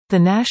The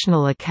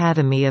National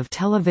Academy of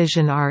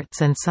Television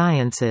Arts and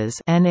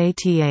Sciences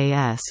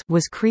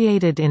was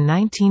created in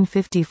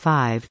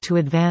 1955 to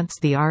advance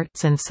the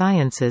arts and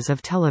sciences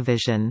of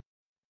television.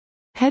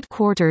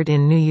 Headquartered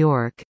in New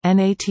York,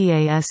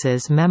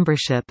 NATAS's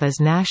membership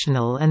is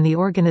national and the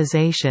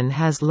organization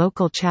has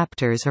local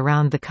chapters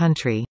around the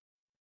country.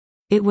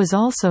 It was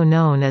also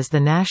known as the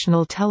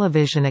National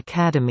Television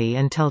Academy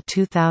until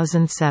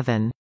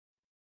 2007.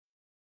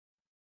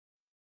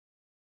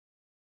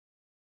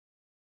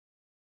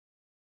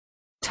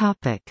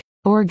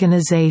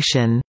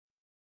 Organization.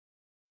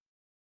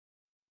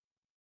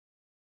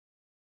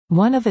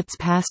 One of its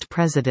past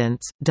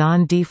presidents,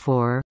 Don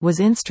DeFore,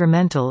 was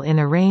instrumental in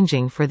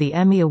arranging for the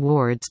Emmy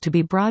Awards to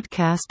be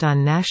broadcast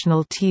on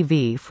national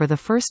TV for the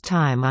first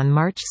time on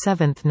March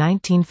 7,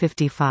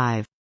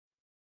 1955.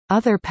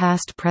 Other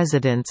past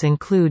presidents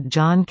include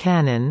John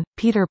Cannon,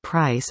 Peter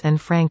Price and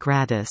Frank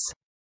Radis.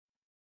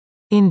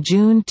 In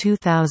June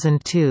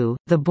 2002,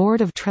 the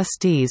Board of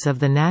Trustees of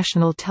the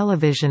National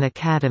Television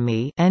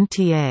Academy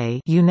 (NTA)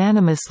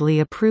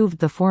 unanimously approved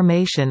the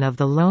formation of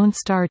the Lone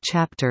Star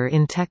chapter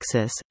in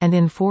Texas, and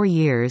in 4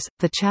 years,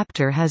 the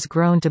chapter has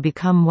grown to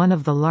become one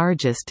of the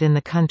largest in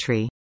the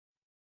country.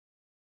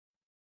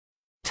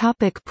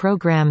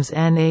 Programs.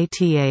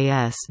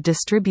 NATAS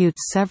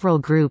distributes several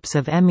groups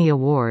of Emmy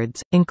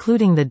Awards,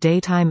 including the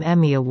Daytime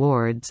Emmy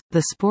Awards,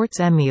 the Sports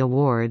Emmy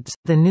Awards,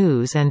 the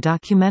News and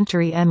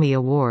Documentary Emmy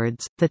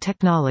Awards, the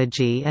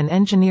Technology and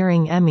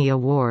Engineering Emmy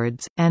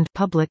Awards, and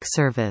Public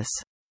Service.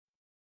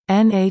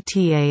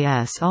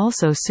 NATAS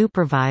also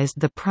supervised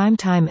the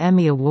Primetime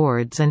Emmy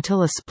Awards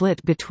until a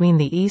split between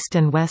the East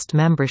and West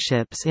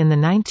memberships in the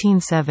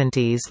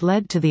 1970s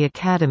led to the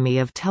Academy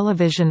of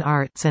Television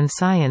Arts and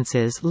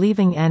Sciences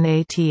leaving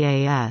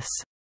NATAS.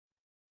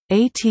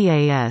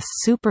 ATAS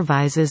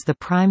supervises the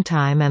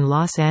Primetime and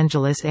Los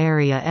Angeles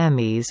area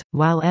Emmys,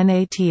 while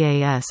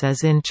NATAS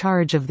is in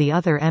charge of the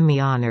other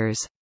Emmy honors.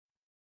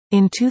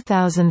 In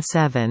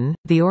 2007,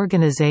 the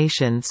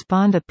organization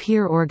spawned a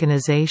peer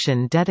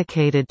organization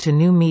dedicated to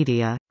new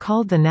media,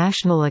 called the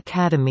National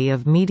Academy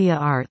of Media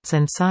Arts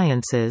and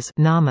Sciences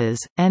 (NAMAS).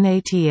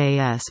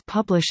 NATAS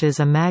publishes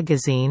a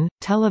magazine,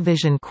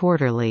 Television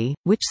Quarterly,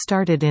 which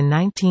started in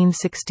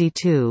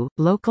 1962.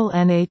 Local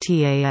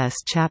NATAS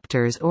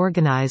chapters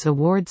organize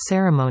award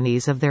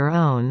ceremonies of their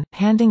own,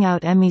 handing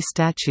out Emmy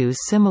statues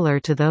similar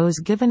to those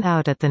given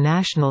out at the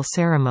national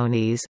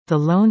ceremonies. The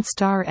Lone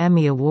Star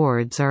Emmy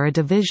Awards are a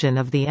division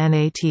of the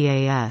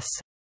NATAS.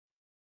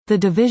 The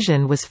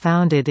division was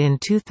founded in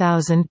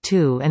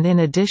 2002 and in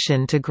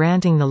addition to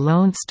granting the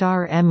Lone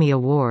Star Emmy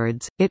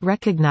Awards, it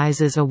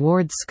recognizes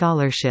awards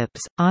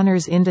scholarships,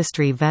 honors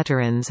industry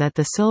veterans at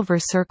the Silver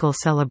Circle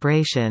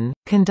celebration,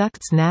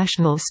 conducts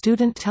National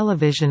Student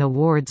Television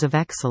Awards of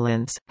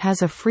Excellence,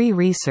 has a free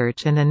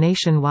research and a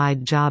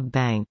nationwide job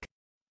bank.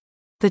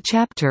 The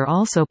chapter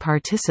also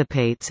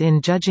participates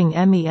in judging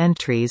Emmy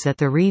entries at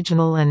the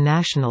regional and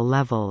national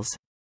levels.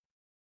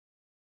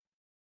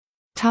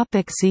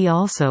 See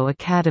also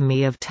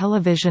Academy of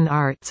Television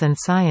Arts and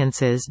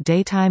Sciences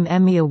Daytime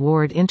Emmy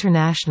Award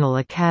International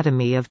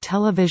Academy of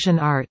Television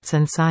Arts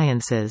and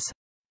Sciences